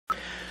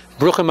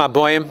Bruchim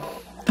Aboyim,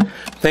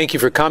 thank you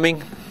for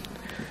coming.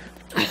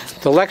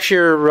 The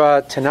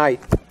lecture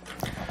tonight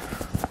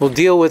will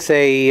deal with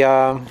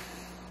a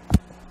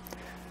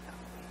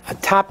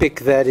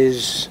topic that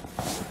is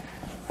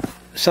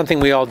something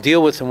we all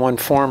deal with in one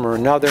form or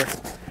another,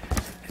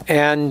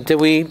 and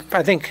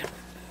I think,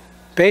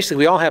 basically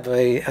we all have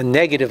a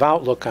negative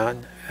outlook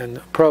on and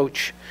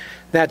approach.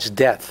 That's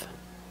death.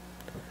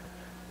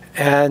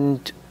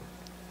 And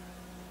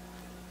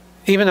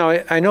even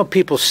though I know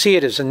people see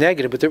it as a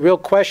negative, but the real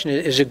question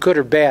is it good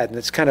or bad? And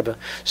it's kind of a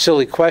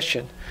silly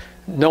question.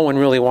 No one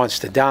really wants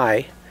to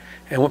die.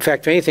 And in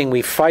fact, if anything,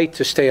 we fight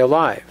to stay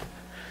alive.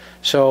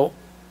 So,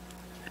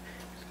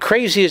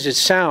 crazy as it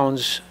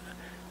sounds,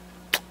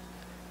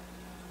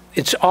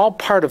 it's all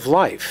part of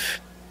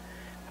life.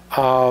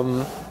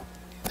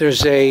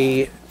 There's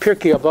a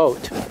Pirkei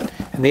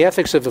Avot in the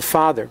Ethics of a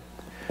Father.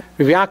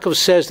 Rabbi Yaakov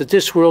says that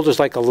this world is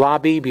like a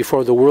lobby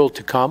before the world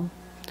to come.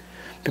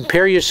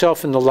 Prepare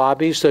yourself in the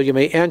lobby so you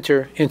may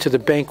enter into the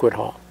banquet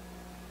hall.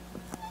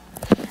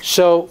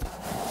 So,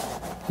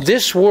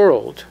 this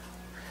world,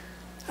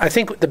 I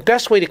think the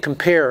best way to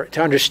compare,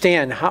 to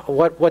understand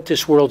what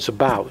this world's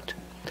about,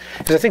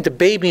 is I think the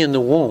baby in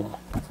the womb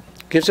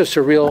gives us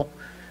a real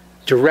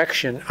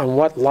direction on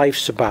what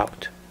life's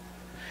about,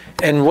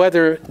 and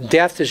whether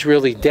death is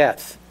really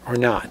death or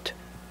not.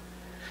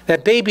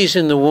 That baby's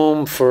in the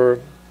womb for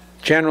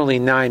generally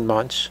 9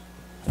 months.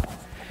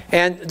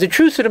 And the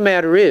truth of the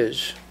matter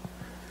is,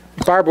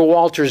 Barbara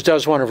Walters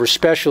does one of her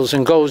specials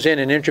and goes in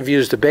and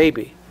interviews the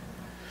baby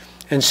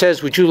and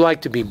says, "Would you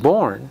like to be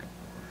born?"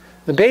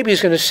 The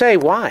baby's going to say,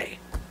 "Why?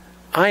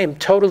 I am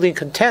totally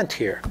content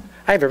here.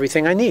 I have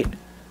everything I need."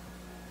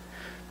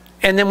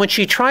 And then when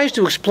she tries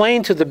to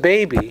explain to the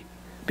baby,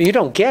 but you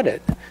don't get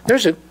it,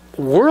 there's a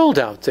world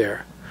out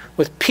there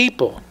with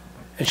people.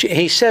 And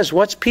he says,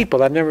 "What's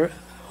people?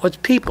 What's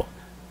people?"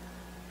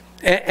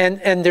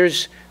 And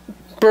there's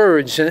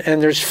birds,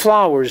 and there's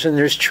flowers, and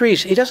there's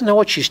trees. He doesn't know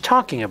what she's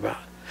talking about.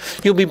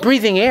 You'll be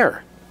breathing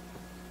air.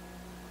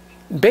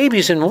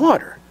 Baby's in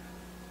water.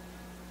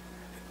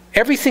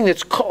 Everything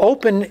that's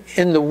open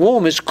in the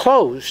womb is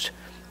closed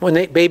when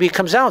the baby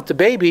comes out. The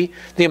baby,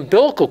 the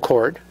umbilical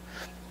cord,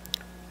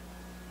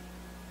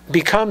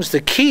 becomes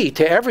the key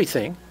to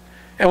everything.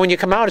 And when you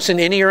come out, it's an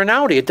innie or an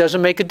outie. It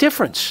doesn't make a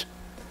difference.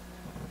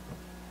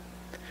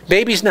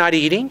 Baby's not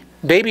eating.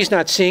 Baby's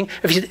not seeing.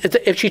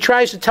 If she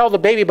tries to tell the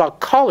baby about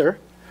color,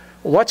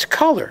 what's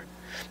color?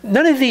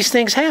 None of these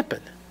things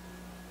happen.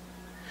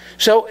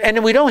 So,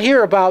 and we don't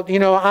hear about,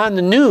 on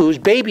the news,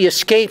 baby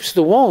escapes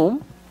the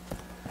womb.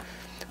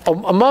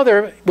 A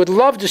mother would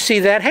love to see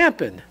that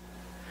happen.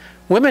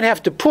 Women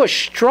have to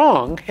push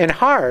strong and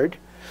hard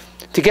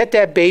to get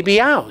that baby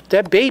out.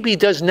 That baby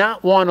does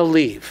not want to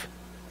leave.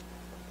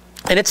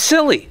 And it's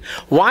silly.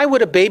 Why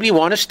would a baby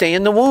want to stay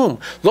in the womb?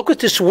 Look what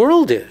this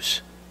world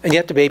is. And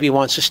yet the baby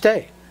wants to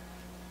stay.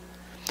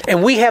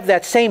 And we have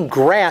that same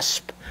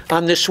grasp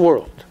on this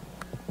world.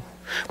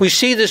 We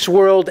see this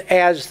world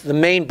as the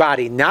main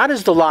body, not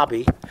as the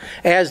lobby,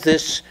 as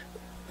this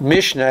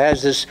Mishnah,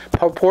 as this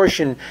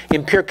portion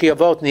in Pirkei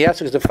Avot in the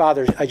Ethics of the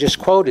Father I just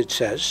quoted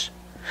says.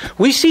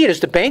 We see it as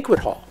the banquet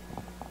hall.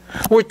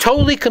 We're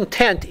totally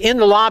content in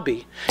the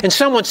lobby. And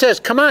someone says,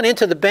 "Come on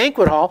into the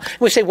banquet hall." And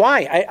we say,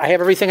 "Why? I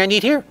have everything I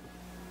need here."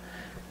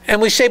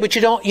 And we say, "But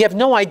you have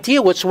no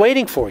idea what's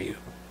waiting for you."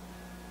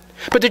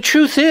 But the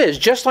truth is,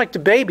 just like the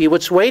baby,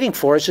 what's waiting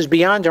for us is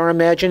beyond our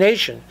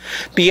imagination,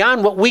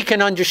 beyond what we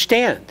can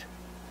understand.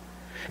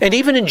 And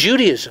even in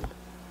Judaism,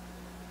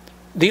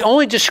 the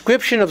only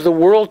description of the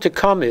world to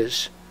come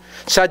is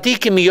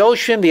Tzadikim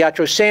yoshvim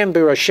v'atroseim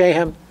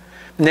b'rashehem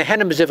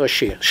nehenem ziv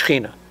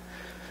Shechina.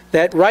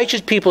 That righteous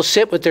people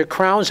sit with their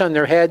crowns on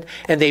their head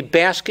and they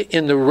bask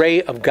in the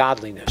ray of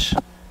godliness.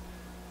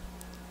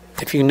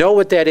 If you know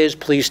what that is,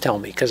 please tell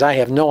me, because I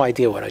have no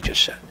idea what I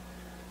just said.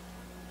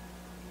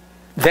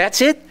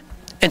 That's it.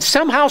 And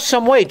somehow,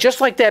 some way,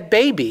 just like that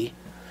baby,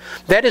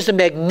 that is the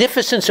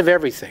magnificence of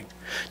everything.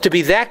 To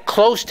be that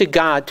close to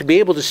God, to be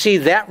able to see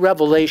that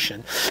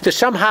revelation, to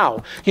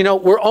somehow,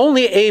 we're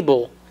only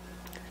able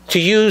to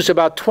use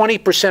about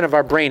 20% of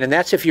our brain, and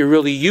that's if you're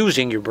really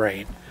using your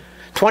brain.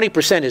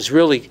 20% is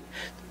really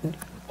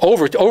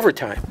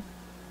overtime.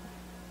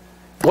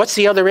 What's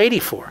the other 80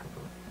 for?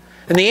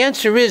 And the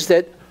answer is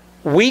that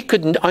we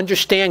could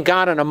understand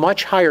God on a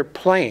much higher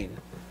plane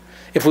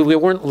if we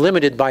weren't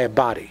limited by a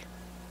body.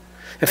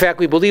 In fact,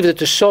 we believe that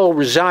the soul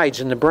resides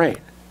in the brain.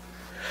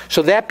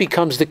 So that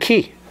becomes the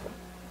key.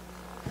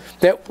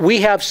 That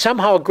we have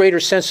somehow a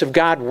greater sense of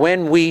God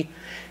when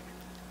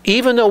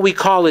even though we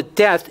call it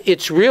death,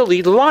 it's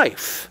really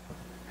life.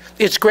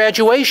 It's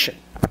graduation.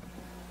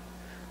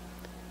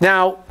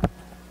 Now,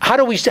 how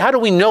do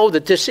we know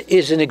that this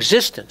is in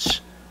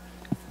existence?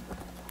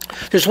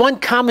 There's one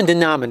common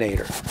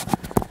denominator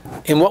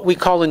in what we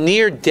call a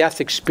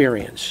near-death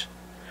experience.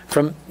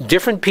 From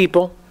different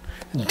people,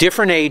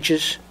 different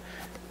ages,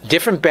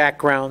 different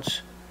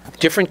backgrounds,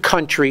 different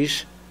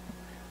countries,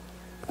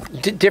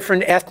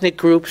 different ethnic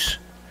groups.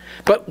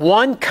 But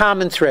one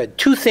common thread,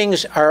 two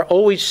things are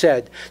always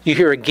said, you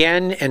hear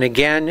again and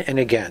again and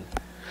again.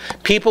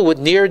 People with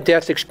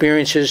near-death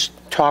experiences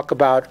talk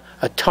about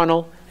a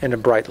tunnel and a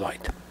bright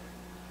light.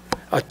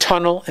 A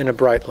tunnel and a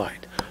bright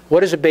light.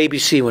 What does a baby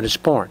see when it's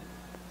born?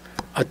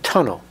 A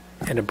tunnel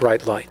and a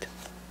bright light.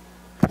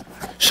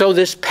 So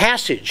this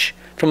passage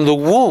from the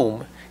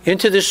womb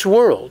into this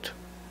world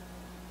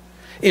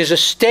is a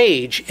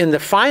stage in the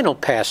final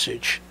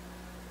passage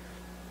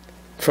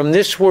from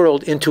this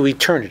world into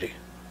eternity.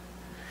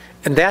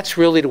 And that's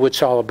really what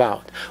it's all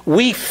about.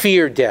 We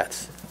fear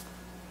death.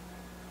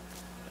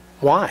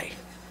 Why?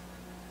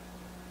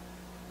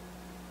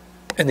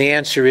 And the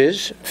answer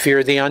is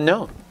fear the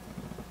unknown.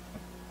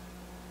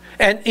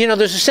 And you know,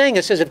 there's a saying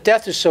that says if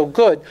death is so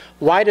good,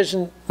 why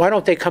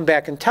don't they come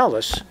back and tell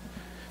us?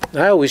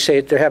 And I always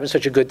say they're having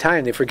such a good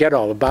time, they forget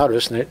all about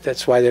us, and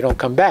that's why they don't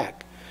come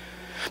back.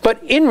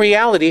 But in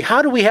reality,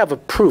 how do we have a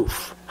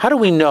proof? How do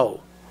we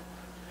know?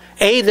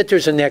 A, that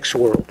there's a next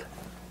world,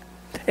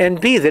 and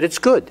B, that it's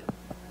good.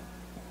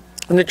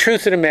 And the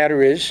truth of the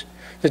matter is,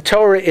 the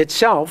Torah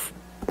itself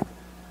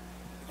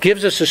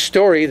gives us a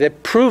story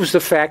that proves the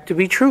fact to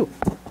be true.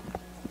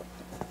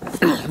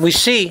 We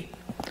see,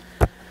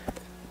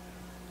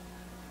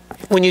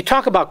 when you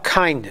talk about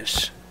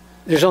kindness,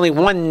 there's only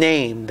one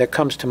name that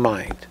comes to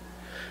mind.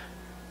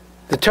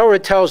 The Torah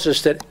tells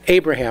us that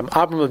Avram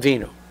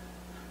Avinu,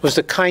 was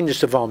the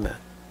kindest of all men,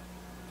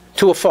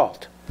 to a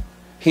fault.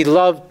 He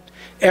loved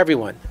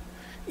everyone,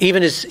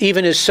 even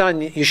his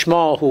son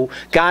Yishmael, who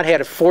God had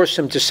to force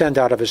him to send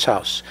out of his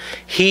house.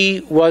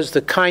 He was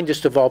the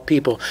kindest of all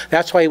people.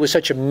 That's why he was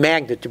such a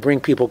magnet to bring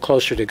people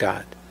closer to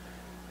God.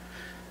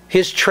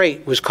 His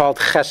trait was called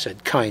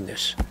chesed,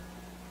 kindness.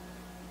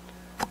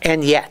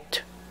 And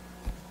yet,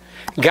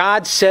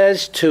 God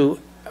says to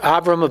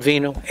Avram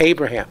Avinu,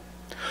 Abraham,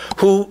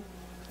 who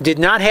did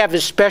not have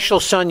his special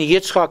son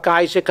Yitzchak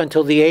Isaac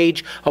until the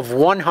age of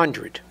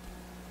 100,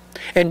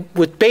 and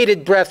with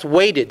bated breath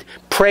waited,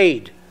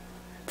 prayed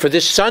for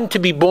this son to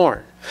be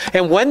born.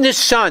 And when this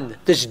son,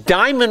 this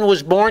diamond,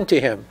 was born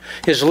to him,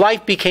 his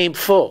life became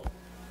full.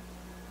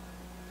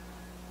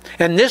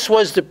 And this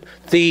was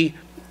the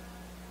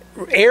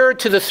heir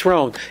to the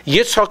throne.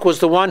 Yitzchak was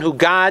the one who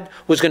God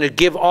was going to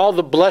give all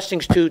the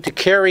blessings to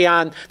carry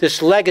on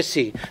this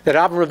legacy that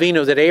Avram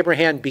Avinu, that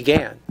Abraham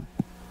began.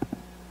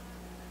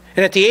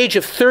 And at the age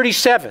of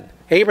 37,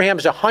 Abraham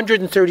is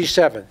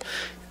 137.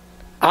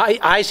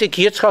 Isaac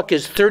Yitzchak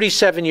is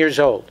 37 years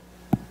old.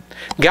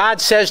 God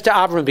says to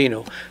Avram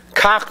Avinu,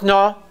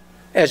 Kachna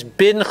es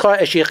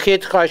bincha es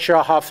yechidcha asher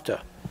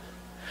ahavta.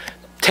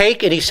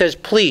 Take, and he says,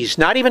 please,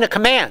 not even a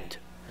command,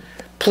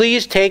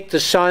 please take the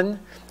son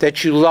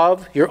that you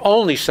love, your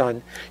only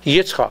son,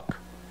 Yitzchak,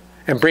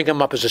 and bring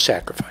him up as a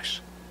sacrifice.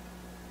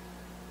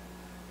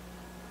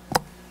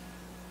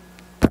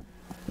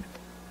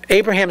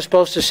 Abraham's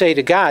supposed to say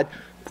to God,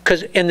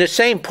 because in the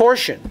same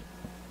portion,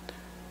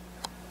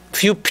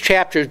 a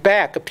chapter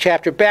back,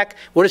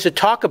 what does it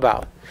talk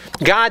about?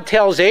 God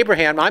tells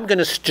Abraham, I'm going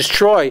to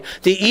destroy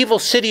the evil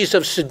cities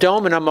of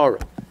Sodom and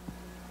Amorah,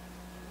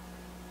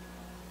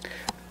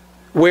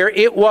 where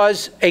it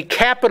was a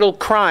capital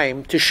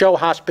crime to show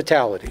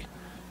hospitality.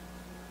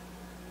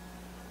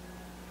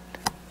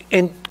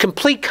 In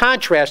complete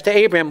contrast to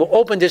Abraham, who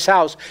opened his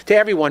house to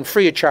everyone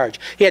free of charge.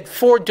 He had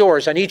 4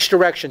 doors on each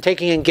direction,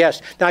 taking in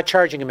guests, not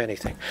charging him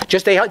anything.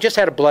 They just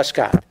had to bless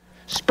God,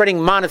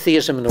 spreading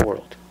monotheism in the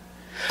world.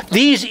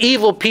 These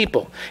evil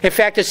people, in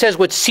fact, it says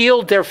what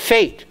sealed their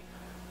fate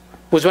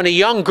was when a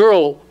young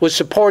girl was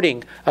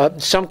supporting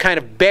some kind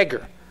of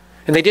beggar,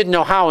 and they didn't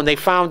know how, and they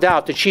found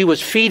out that she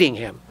was feeding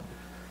him.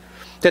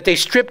 That they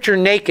stripped her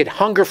naked,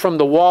 hung her from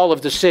the wall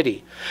of the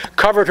city,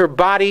 covered her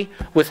body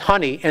with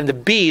honey, and the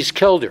bees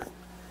killed her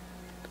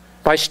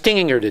by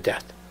stinging her to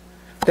death.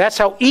 That's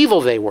how evil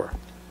they were.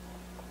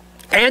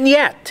 And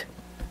yet,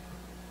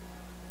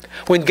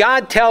 when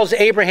God tells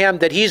Abraham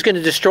that he's going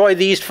to destroy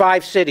these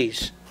 5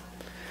 cities,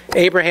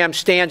 Abraham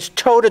stands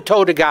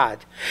toe-to-toe to God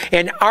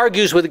and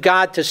argues with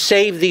God to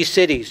save these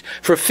cities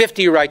for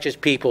 50 righteous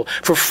people,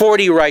 for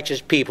 40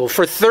 righteous people,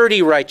 for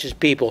 30 righteous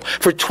people,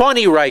 for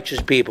 20 righteous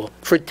people,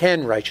 for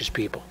 10 righteous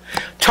people.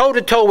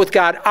 Toe-to-toe with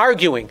God,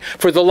 arguing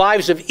for the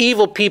lives of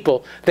evil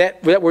people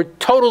that were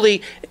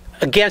totally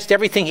against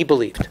everything he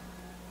believed.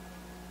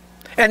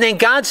 And then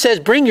God says,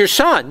 bring your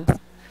son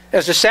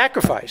as a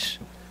sacrifice,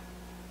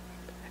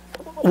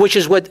 which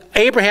is what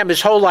Abraham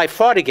his whole life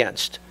fought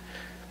against.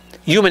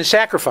 Human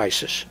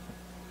sacrifices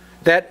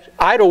that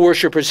idol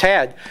worshippers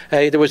had.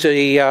 There was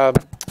an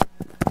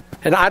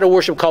idol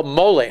worship called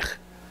Molech,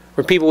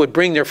 where people would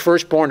bring their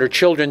firstborn or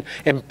children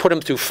and put them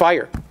through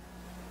fire.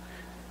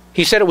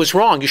 He said it was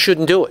wrong. You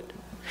shouldn't do it.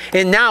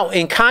 And now,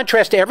 in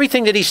contrast to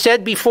everything that he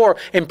said before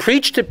and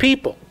preached to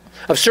people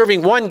of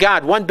serving one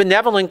God, one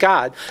benevolent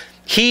God,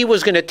 he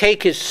was going to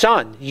take his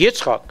son,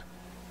 Yitzchak,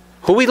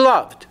 who he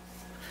loved,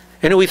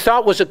 and who he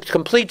thought was a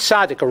complete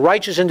tzaddik, a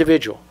righteous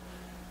individual.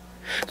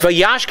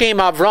 Vayashkem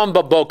Avram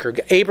baboker.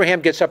 Abraham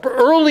gets up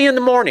early in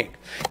the morning.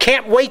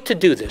 Can't wait to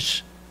do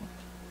this.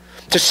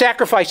 To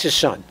sacrifice his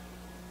son.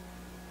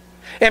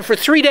 And for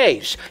 3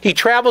 days, he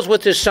travels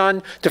with his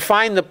son to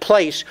find the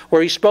place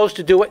where he's supposed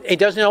to do it. He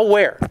doesn't know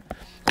where.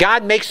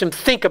 God makes him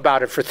think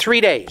about it for 3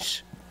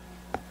 days.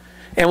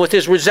 And with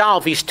his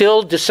resolve, he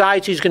still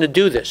decides he's going to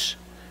do this.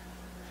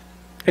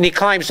 And he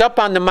climbs up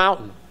on the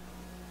mountain.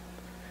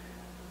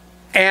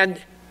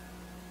 And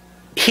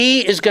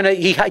he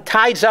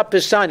ties up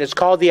his son. It's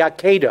called the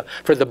Akedah,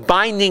 for the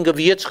binding of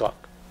Yitzchak.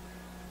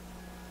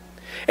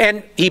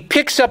 And he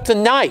picks up the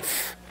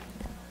knife.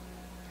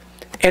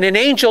 And an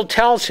angel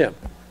tells him,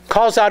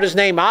 calls out his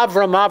name,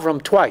 Avram,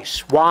 Avram,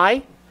 twice.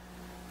 Why?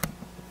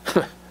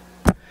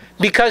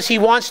 Because he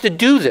wants to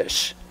do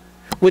this.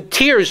 With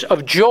tears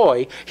of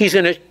joy, he's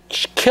going to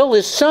kill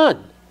his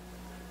son.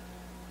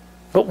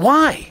 But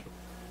why?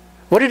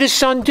 What did his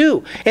son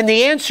do? And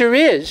the answer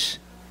is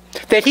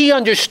that he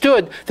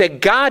understood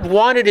that God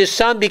wanted his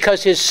son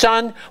because his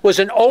son was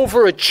an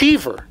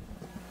overachiever.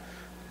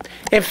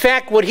 In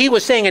fact, what he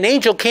was saying, an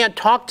angel can't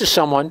talk to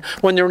someone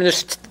when they're in a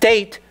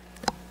state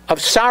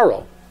of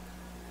sorrow.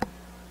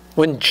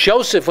 When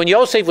Joseph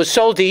was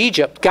sold to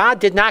Egypt, God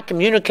did not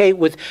communicate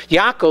with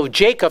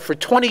Jacob, for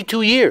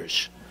 22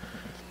 years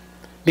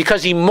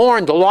because he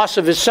mourned the loss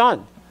of his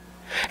son.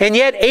 And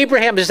yet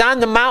Abraham is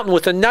on the mountain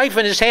with a knife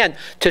in his hand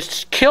to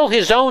kill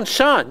his own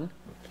son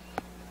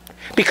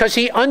because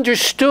he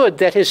understood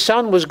that his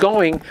son was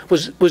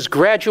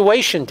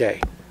graduation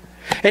day.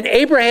 And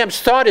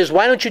Abraham's thought is,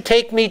 why don't you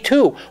take me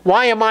too?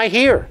 Why am I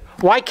here?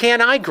 Why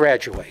can't I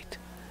graduate?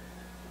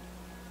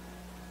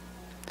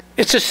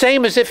 It's the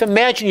same as if,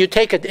 imagine you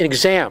take an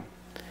exam,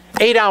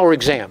 8-hour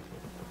exam.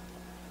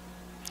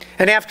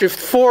 And after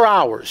 4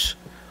 hours,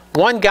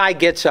 one guy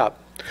gets up,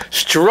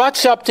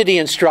 struts up to the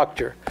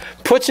instructor,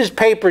 puts his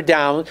paper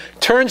down,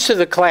 turns to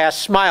the class,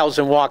 smiles,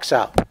 and walks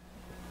out.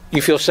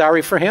 You feel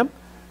sorry for him?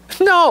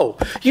 No,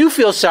 you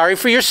feel sorry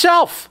for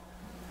yourself.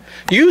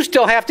 You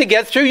still have to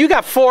get through. You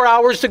got 4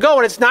 hours to go,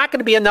 and it's not going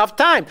to be enough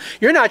time.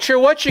 You're not sure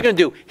what you're going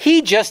to do.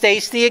 He just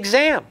aced the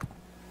exam.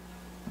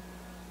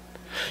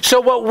 So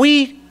what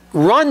we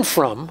run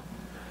from,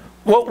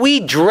 what we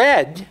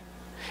dread,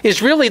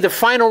 is really the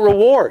final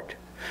reward.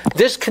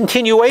 This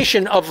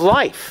continuation of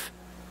life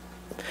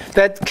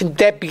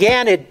that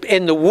began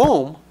in the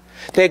womb,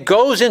 that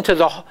goes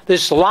into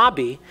this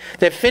lobby,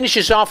 that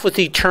finishes off with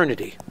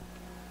eternity.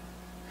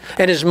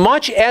 And as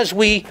much as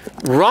we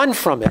run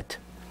from it,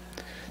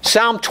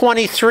 Psalm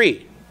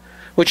 23,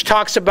 which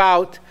talks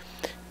about,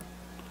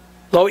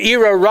 Lo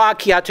ira ra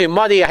ki atu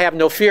imadi, I have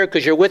no fear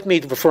because you're with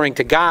me, referring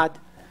to God.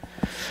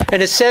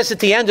 And it says at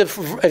the end of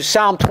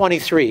Psalm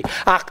 23,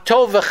 Ach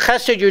tov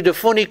v'chesed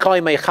yerdefuni kol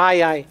yemei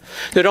chayai,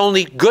 that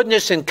only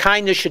goodness and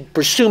kindness should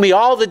pursue me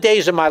all the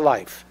days of my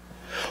life.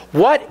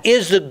 What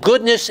is the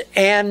goodness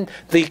and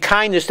the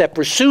kindness that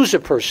pursues a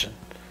person?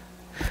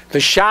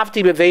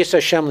 V'shavti b'veis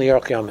Hashem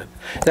li'orach yomim.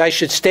 That I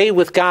should stay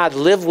with God,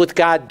 live with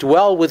God,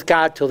 dwell with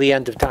God till the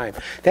end of time.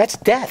 That's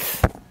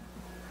death.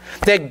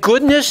 That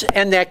goodness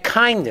and that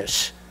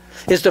kindness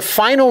is the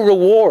final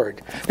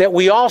reward that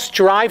we all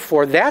strive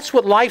for. That's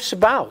what life's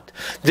about.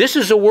 This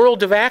is a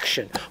world of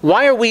action.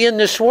 Why are we in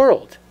this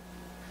world?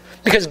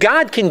 Because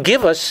God can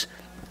give us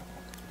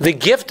the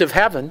gift of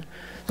heaven,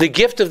 the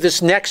gift of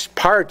this next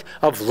part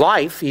of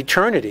life,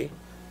 eternity.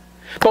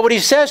 But what he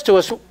says to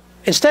us,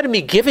 instead of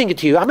me giving it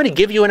to you, I'm going to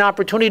give you an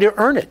opportunity to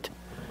earn it.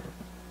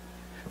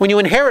 When you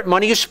inherit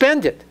money, you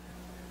spend it.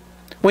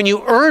 When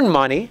you earn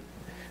money,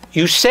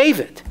 you save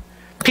it.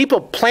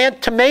 People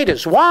plant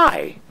tomatoes.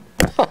 Why?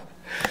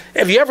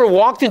 Have you ever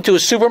walked into a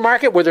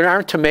supermarket where there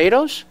aren't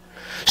tomatoes?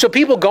 So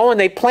people go and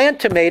they plant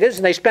tomatoes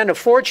and they spend a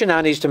fortune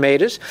on these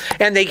tomatoes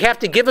and they have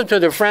to give them to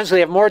their friends so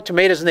they have more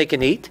tomatoes than they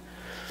can eat.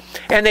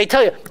 And they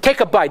tell you, take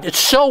a bite. It's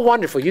so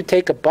wonderful. You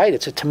take a bite,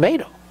 it's a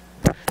tomato.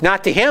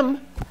 Not to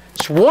him.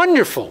 It's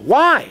wonderful.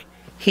 Why?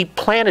 He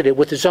planted it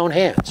with his own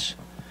hands.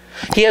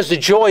 He has the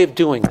joy of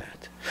doing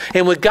that.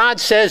 And what God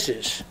says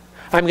is,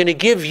 I'm going to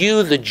give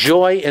you the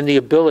joy and the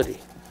ability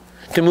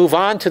to move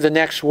on to the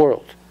next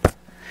world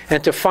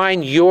and to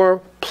find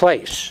your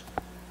place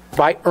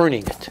by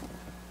earning it.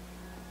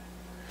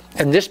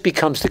 And this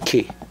becomes the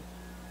key.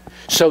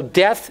 So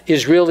death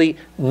is really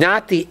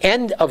not the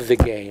end of the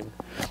game.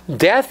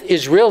 Death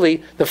is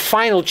really the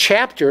final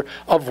chapter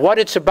of what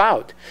it's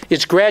about.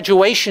 It's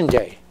graduation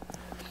day.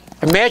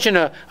 Imagine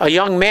a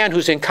young man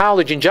who's in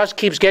college and just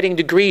keeps getting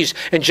degrees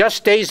and just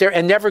stays there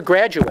and never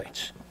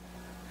graduates.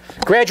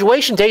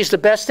 Graduation day is the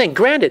best thing.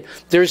 Granted,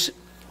 there's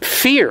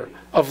fear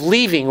of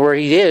leaving where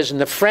he is and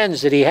the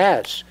friends that he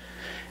has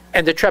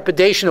and the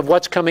trepidation of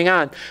what's coming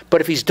on. But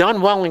if he's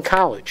done well in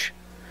college,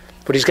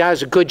 what he's got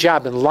is a good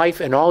job in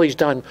life, and all he's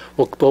done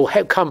will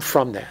come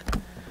from that.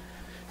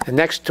 And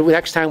next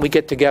time we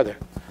get together,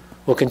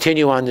 we'll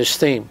continue on this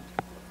theme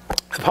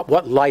about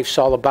what life's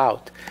all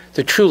about,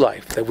 the true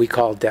life that we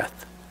call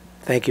death.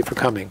 Thank you for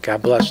coming.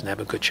 God bless and have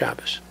a good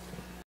Shabbos.